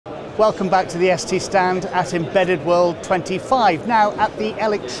Welcome back to the ST stand at Embedded World 25. Now, at the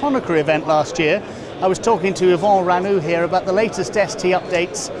Electronica event last year, I was talking to Yvon Ranou here about the latest ST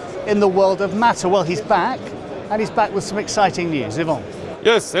updates in the world of matter. Well, he's back, and he's back with some exciting news. Yvon.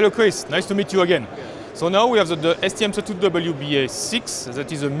 Yes, hello Chris, nice to meet you again. So now we have the STM32WBA6,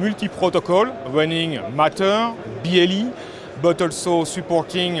 that is a multi-protocol running Matter, BLE, but also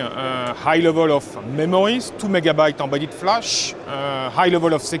supporting high level of memories, 2 MB embedded flash, high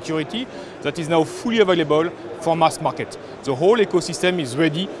level of security, that is now fully available for mass market. The whole ecosystem is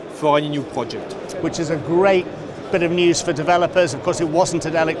ready for any new project. Which is a great bit of news for developers. Of course, it wasn't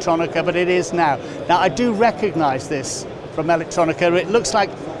at Electronica, but it is now. Now, I do recognize this from Electronica. It looks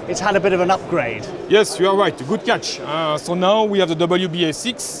like it's had a bit of an upgrade. Yes, you are right, good catch. So now we have the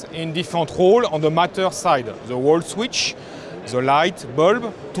WBA6 in different roles on the Matter side. The wall switch, the light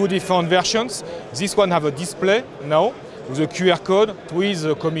bulb, 2 different versions. This one have a display now with a QR code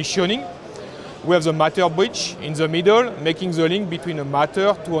with commissioning. We have the Matter bridge in the middle, making the link between a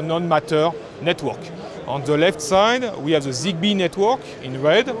Matter to a non-Matter network. On the left side, we have the Zigbee network in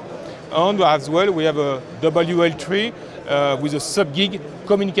red, and as well we have a WL3 with a sub-gig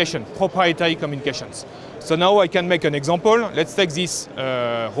communication, proprietary communications. So now I can make an example. Let's take this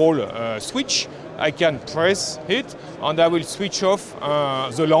whole switch. I can press it and I will switch off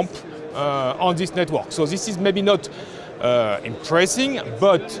the lamp on this network. So this is maybe not impressing,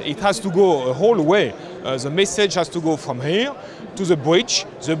 but it has to go a whole way. The message has to go from here to the bridge.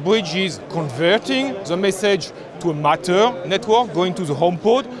 The bridge is converting the message to a Matter network, going to the home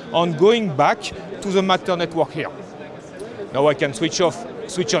pod and going back to the Matter network here. Now I can switch off,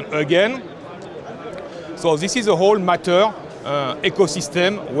 switch on again. So this is a whole Matter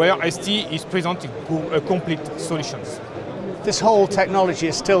ecosystem where ST is presenting complete solutions. This whole technology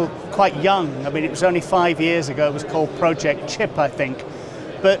is still quite young. I mean, it was only 5 years ago. It was called Project Chip, I think.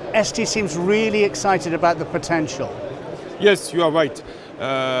 But ST seems really excited about the potential. Yes, you are right.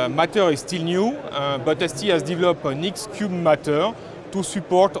 Matter is still new, but ST has developed an X-Cube Matter to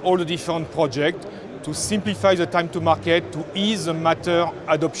support all the different projects, to simplify the time to market, to ease the Matter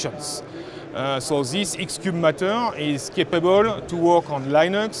adoptions. So this X-Cube Matter is capable to work on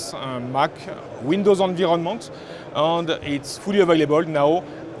Linux, Mac, Windows environment, and it's fully available now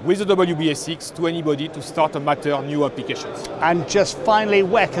with the WBA6 to anybody to start a Matter new applications. And just finally,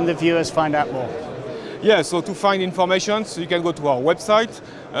 where can the viewers find out more? Yeah, so to find information, so you can go to our website.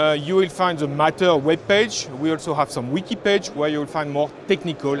 You will find the Matter webpage. We also have some wiki page where you will find more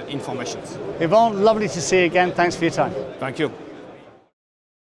technical information. Yvon, lovely to see you again. Thanks for your time. Thank you.